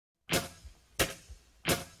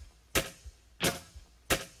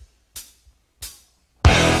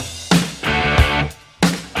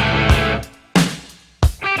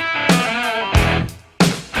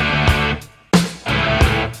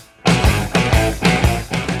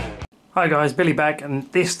Hi guys, Billy back,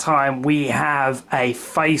 and this time we have a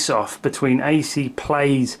face-off between AC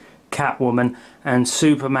Plays Catwoman and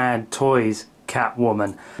SUPERMADTOYS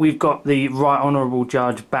Catwoman. We've got the Right Honourable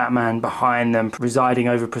Judge Batman behind them, presiding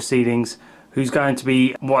over proceedings, who's going to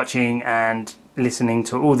be watching and listening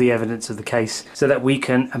to all the evidence of the case so that we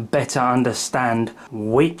can better understand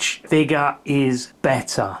which figure is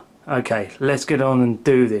better. Okay, let's get on and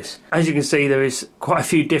do this. As you can see, there is quite a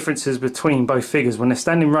few differences between both figures. When they're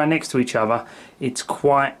standing right next to each other, it's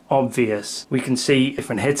quite obvious. We can see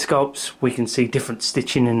different head sculpts, we can see different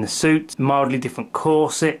stitching in the suit, mildly different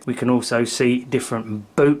corset, we can also see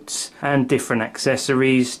different boots and different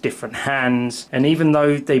accessories, different hands. And even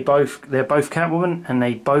though they're both Catwoman and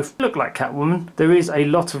they both look like Catwoman, there is a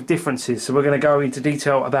lot of differences. So we're going to go into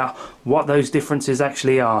detail about what those differences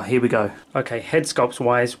actually are. Here we go. Okay, head sculpts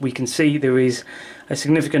wise, we can see there is a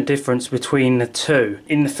significant difference between the two.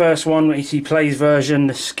 In the first one, AC Plays version,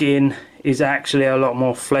 the skin is actually a lot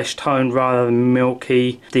more flesh toned rather than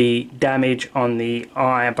milky. The damage on the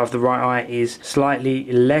eye, above the right eye, is slightly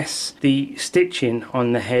less. The stitching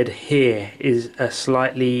on the head here is a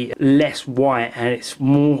slightly less white and it's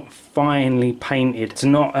more finely painted. It's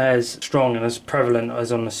not as strong and as prevalent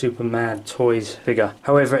as on the SUPERMADTOYS figure.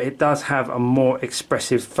 However, it does have a more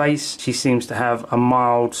expressive face. She seems to have a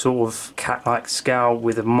mild sort of cat-like scowl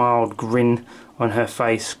with a mild grin on her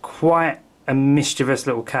face. Quite a mischievous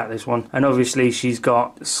little cat, this one. And obviously she's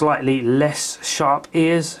got slightly less sharp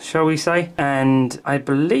ears, shall we say, and I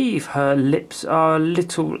believe her lips are a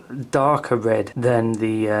little darker red than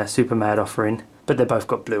the Supermad offering, but they've both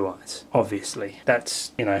got blue eyes, obviously.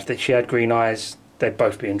 That's, you know, if she had green eyes, they'd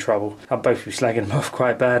both be in trouble. I'd both be slagging them off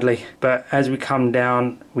quite badly. But as we come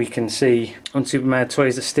down, we can see on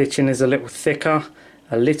SUPERMADTOYS the stitching is a little thicker,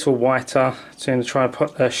 a little whiter. So I'm going to try and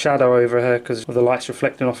put a shadow over her because of the lights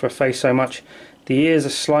reflecting off her face so much. The ears are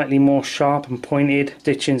slightly more sharp and pointed.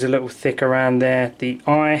 Stitching's a little thick around there. The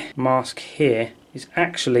eye mask here is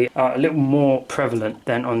actually a little more prevalent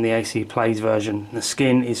than on the AC Plays version. The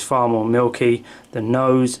skin is far more milky, the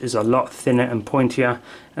nose is a lot thinner and pointier,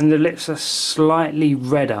 and the lips are slightly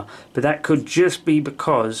redder, but that could just be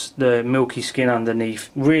because the milky skin underneath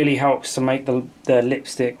really helps to make the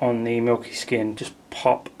lipstick on the milky skin just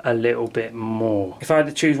pop a little bit more. If I had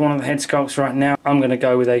to choose one of the head sculpts right now, I'm going to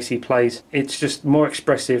go with AC Plays. It's just more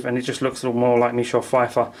expressive and it just looks a little more like Michelle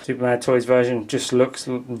Pfeiffer. SUPERMADTOYS version just looks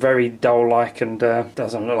very dull-like and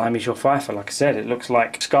doesn't look like Michelle Pfeiffer. Like I said, it looks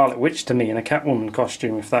like Scarlet Witch to me in a Catwoman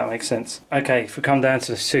costume, if that makes sense. Okay, if we come down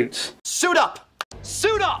to the suits. Suit up!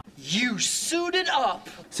 Suit up! You suited up!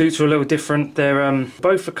 Suits are a little different. They're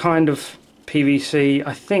both a kind of PVC.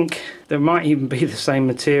 I think they might even be the same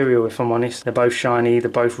material, if I'm honest. They're both shiny,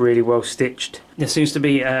 they're both really well stitched. There seems to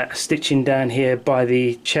be a stitching down here by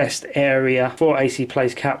the chest area for AC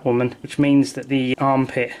Plays Catwoman, which means that the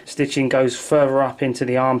armpit stitching goes further up into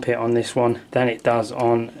the armpit on this one than it does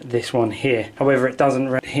on this one here. However, it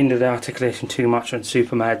doesn't hinder the articulation too much on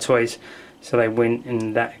SUPERMADTOYS, so they win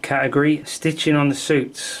in that category. Stitching on the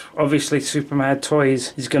suits, obviously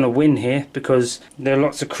SUPERMADTOYS is going to win here because there are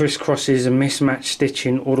lots of crisscrosses and mismatched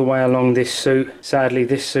stitching all the way along this suit. Sadly,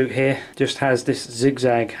 this suit here just has this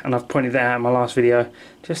zigzag, and I've pointed that out in my last video,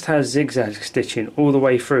 just has zigzag stitching all the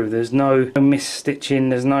way through. There's no mis-stitching,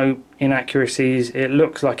 there's no inaccuracies. It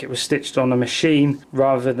looks like it was stitched on a machine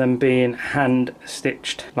rather than being hand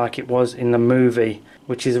stitched like it was in the movie,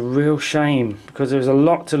 which is a real shame because there's a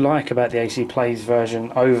lot to like about the AC Plays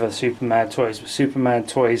version over SUPERMADTOYS, but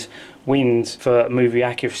SUPERMADTOYS wins for movie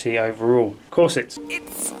accuracy overall. Corsets.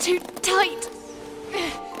 It's too tight.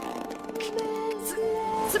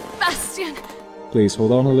 Sebastian. Please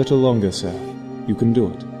hold on a little longer, sir. You can do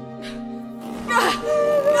it.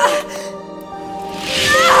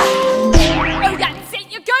 Oh, that's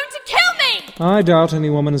it! You're going to kill me! I doubt any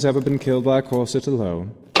woman has ever been killed by a corset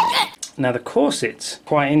alone. Now the corset's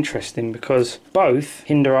quite interesting because both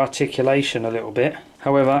hinder articulation a little bit.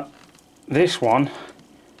 However, this one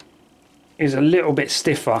is a little bit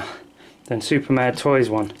stiffer than SUPERMADTOYS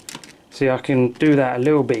one. See, I can do that a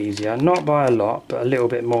little bit easier, not by a lot, but a little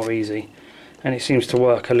bit more easy. And it seems to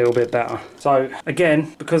work a little bit better. So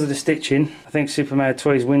again, because of the stitching, I think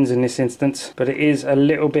SUPERMADTOYS wins in this instance, but it is a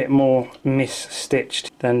little bit more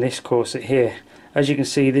mis-stitched than this corset here. As you can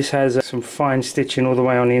see, this has some fine stitching all the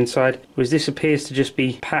way on the inside, whereas this appears to just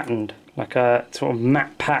be patterned, like a sort of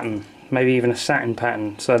matte pattern, maybe even a satin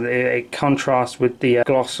pattern, so that it contrasts with the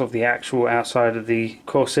gloss of the actual outside of the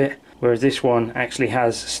corset, whereas this one actually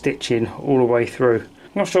has stitching all the way through.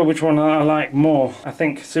 I'm not sure which one I like more. I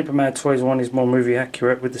think SUPERMADTOYS one is more movie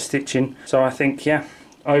accurate with the stitching, so I think, yeah,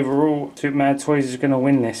 overall, Supermad Toys is going to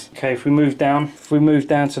win this. Okay, if we move down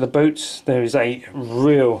to the boots, there is a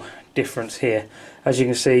real difference here. As you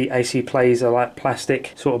can see, AC Plays are like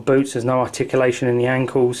plastic sort of boots. There's no articulation in the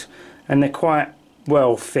ankles, and they're quite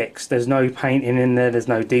well fixed. There's no painting in there, there's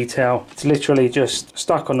no detail. It's literally just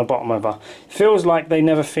stuck on the bottom of her. It feels like they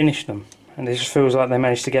never finished them, and it just feels like they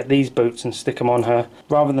managed to get these boots and stick them on her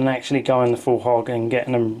rather than actually going the full hog and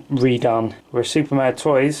getting them redone. Whereas Supermad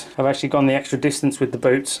Toys have actually gone the extra distance with the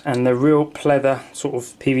boots, and the real pleather sort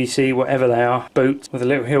of PVC, whatever they are, boots with a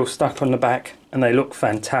little heel stuck on the back, and they look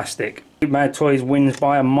fantastic. Supermad Toys wins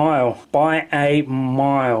by a mile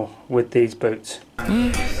with these boots.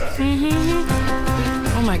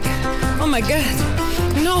 Oh my god, oh my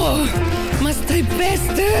god, no, must I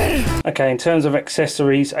faster? Okay, in terms of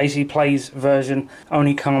accessories, AC Plays version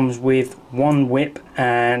only comes with one whip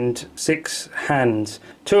and 6 hands.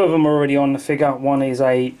 2 of them are already on the figure. One is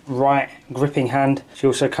a right gripping hand. She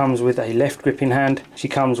also comes with a left gripping hand. She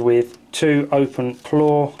comes with 2 open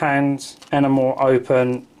claw hands and a more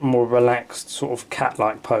open, more relaxed sort of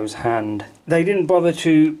cat-like pose hand. They didn't bother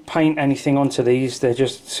to paint anything onto these. They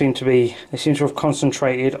seem to have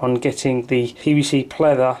concentrated on getting the PVC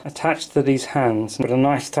pleather attached to these hands. But a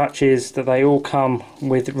nice touch is that they all come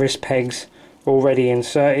with wrist pegs already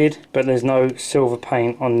inserted, but there's no silver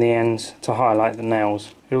paint on the ends to highlight the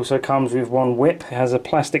nails. It also comes with one whip. It has a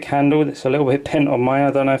plastic handle that's a little bit bent on mine.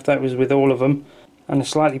 I don't know if that was with all of them. And a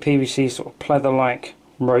slightly PVC sort of pleather like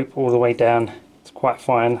rope all the way down. It's quite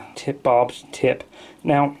fine, barbed tip.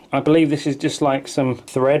 Now I believe this is just like some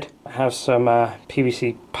thread. It has some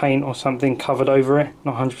PVC paint or something covered over it.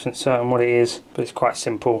 Not 100% certain what it is, but it's quite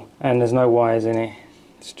simple, and there's no wires in it.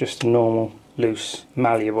 It's just a normal loose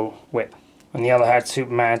malleable whip. On the other hand,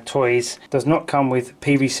 Supermad Toys does not come with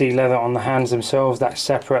PVC leather on the hands themselves. That's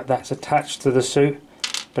separate, that's attached to the suit,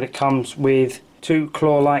 but it comes with 2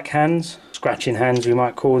 claw-like hands, scratching hands we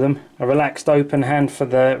might call them, a relaxed open hand for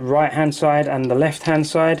the right hand side and the left hand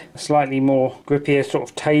side, a slightly more grippier sort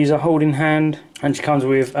of taser holding hand, and she comes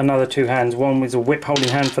with another 2 hands, one with a whip holding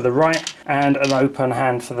hand for the right and an open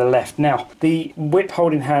hand for the left. Now the whip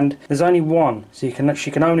holding hand, there's only one, so she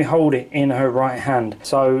can only hold it in her right hand,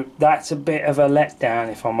 so that's a bit of a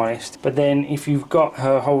letdown if I'm honest. But then if you've got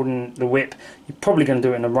her holding the whip, you're probably going to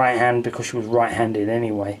do it in the right hand because she was right-handed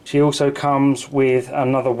anyway. She also comes with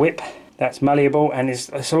another whip that's malleable, and it's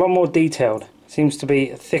a lot more detailed. Seems to be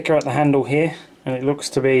thicker at the handle here, and it looks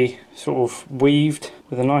to be sort of weaved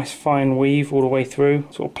with a nice fine weave all the way through,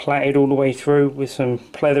 sort of plaited all the way through with some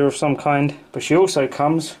pleather of some kind. But she also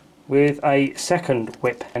comes with a second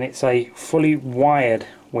whip, and it's a fully wired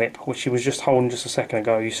whip, which she was just holding just a second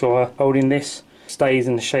ago. You saw her holding this, stays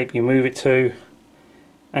in the shape you move it to,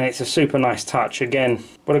 and it's a super nice touch. Again,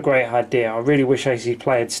 what a great idea. I really wish AC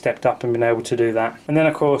Play had stepped up and been able to do that. And then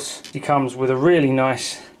of course she comes with a really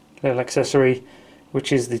nice little accessory,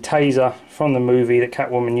 which is the taser from the movie that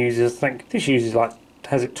Catwoman uses. I think this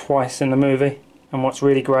has it twice in the movie. And what's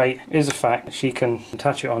really great is the fact that she can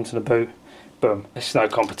attach it onto the boot. Boom. It's no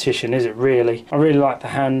competition, is it really? I really like the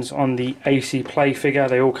hands on the AC Play figure.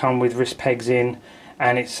 They all come with wrist pegs in,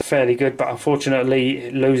 and it's fairly good, but unfortunately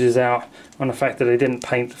it loses out on the fact that they didn't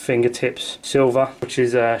paint the fingertips silver, which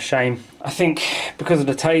is a shame. I think because of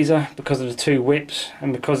the taser, because of the 2 whips,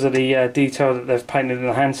 and because of the detail that they've painted in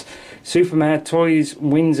the hands, Supermad Toys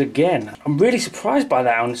wins again. I'm really surprised by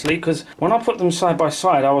that, honestly, because when I put them side by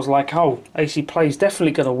side I was like, oh, AC Play's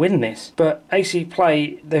definitely going to win this. But AC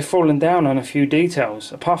Play, they've fallen down on a few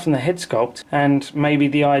details, apart from the head sculpt and maybe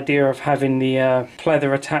the idea of having the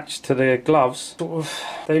pleather attached to the gloves. Sort of,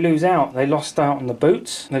 they lose out. They lost out on the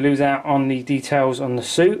boots, they lose out on the details on the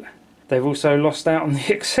suit. They've also lost out on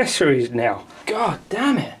the accessories now. God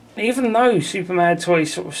damn it. Even though Supermad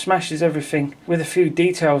Toys sort of smashes everything with a few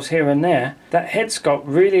details here and there, that head sculpt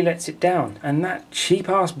really lets it down, and that cheap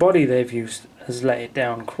ass body they've used has let it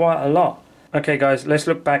down quite a lot. Okay guys, let's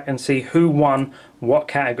look back and see who won what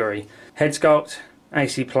category. Head sculpt,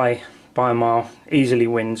 AC Play by a mile, easily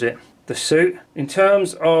wins it. The suit, in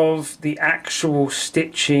terms of the actual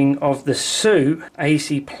stitching of the suit,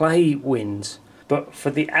 AC Play wins. But for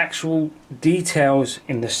the actual details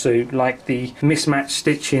in the suit, like the mismatched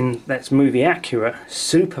stitching that's movie accurate,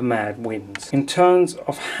 Supermad wins. In terms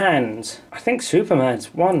of hands, I think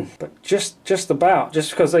Supermad's won, but just about, just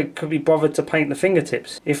because they could be bothered to paint the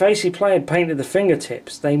fingertips. If AC Play had painted the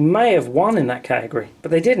fingertips, they may have won in that category,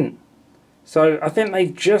 but they didn't. So I think they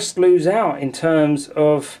just lose out in terms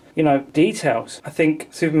of, you know, details. I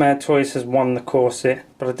think Supermad Toys has won the corset,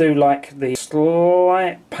 but I do like the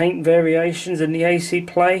slight paint variations in the AC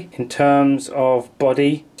Play. In terms of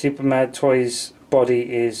body, Supermad Toys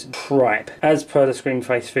body is tripe. As per the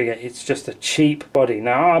Screamface figure, it's just a cheap body.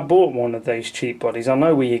 Now, I bought one of these cheap bodies. I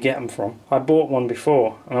know where you get them from. I bought one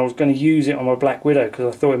before, and I was going to use it on my Black Widow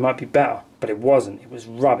because I thought it might be better. But it wasn't. It was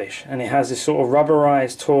rubbish. And it has this sort of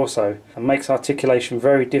rubberized torso and makes articulation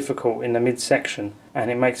very difficult in the midsection. And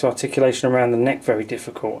it makes articulation around the neck very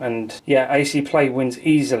difficult. And yeah, AC Play wins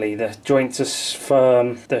easily. The joints are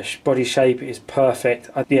firm. The body shape is perfect.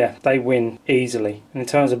 Yeah, they win easily. And in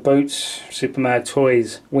terms of boots,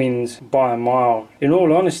 SUPERMADTOYS wins by a mile. In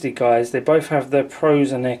all honesty, guys, they both have their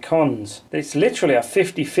pros and their cons. It's literally a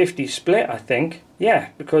 50-50 split, I think. Yeah,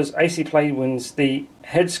 because AC Play wins the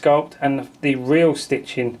head sculpt and the real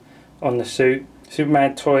stitching on the suit.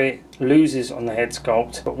 SUPERMADTOY loses on the head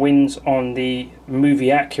sculpt but wins on the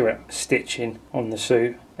movie accurate stitching on the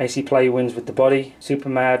suit. AC Play wins with the body.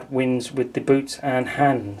 Supermad wins with the boots and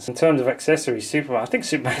hands. In terms of accessories, I think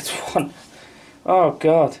Supermad's won. Oh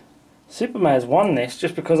god, Supermad's won this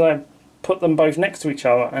just because I put them both next to each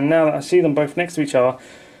other, and now that I see them both next to each other,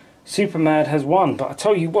 Supermad has won. But I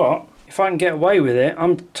tell you what, if I can get away with it,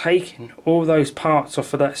 I'm taking all those parts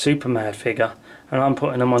off of that Supermad figure and I'm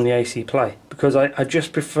putting them on the AC Play, because I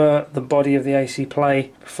just prefer the body of the AC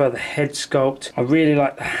Play, prefer the head sculpt. I really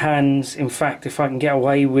like the hands. In fact, if I can get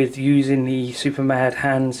away with using the Supermad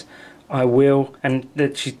hands, I will. And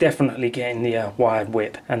that she's definitely getting the wired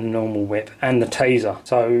whip and the normal whip and the taser.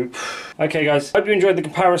 So okay guys, hope you enjoyed the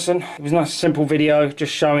comparison. It was a nice simple video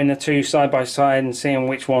just showing the two side by side and seeing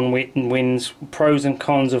which one wins, pros and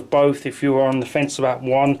cons of both. If you were on the fence about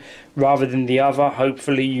one rather than the other,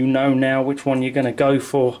 hopefully you know now which one you're going to go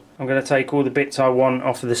for. I'm going to take all the bits I want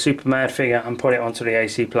off of the Supermad figure and put it onto the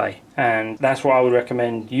AC Play, and that's what I would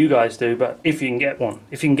recommend you guys do. But if you can get one,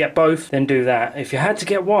 if you can get both, then do that. If you had to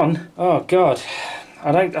get one, oh god,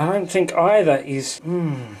 I don't think either is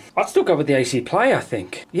I'd still go with the AC Play, I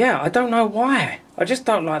think. Yeah, I don't know why. I just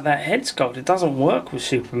don't like that head sculpt. It doesn't work with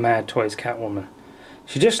SUPERMADTOYS Catwoman.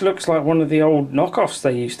 She just looks like one of the old knockoffs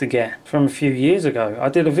they used to get from a few years ago. I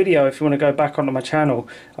did a video, if you want to go back onto my channel,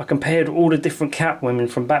 I compared all the different Catwomen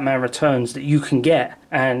from Batman Returns that you can get.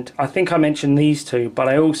 And I think I mentioned these two, but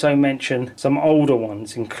I also mentioned some older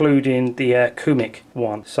ones, including the Kumik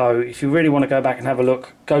one. So if you really want to go back and have a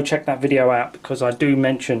look, go check that video out, because I do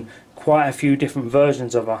mention quite a few different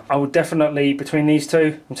versions of her. I would definitely, between these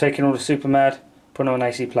two, I'm taking all the Supermad, putting on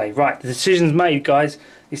AC Play. Right, the decision's made, guys.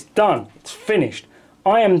 It's done. It's finished.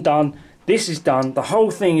 I am done. This is done. The whole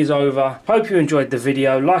thing is over. Hope you enjoyed the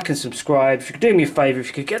video. Like and subscribe. If you could do me a favour, if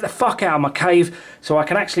you could get the fuck out of my cave so I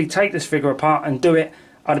can actually take this figure apart and do it,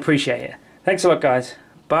 I'd appreciate it. Thanks a lot, guys.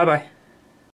 Bye bye.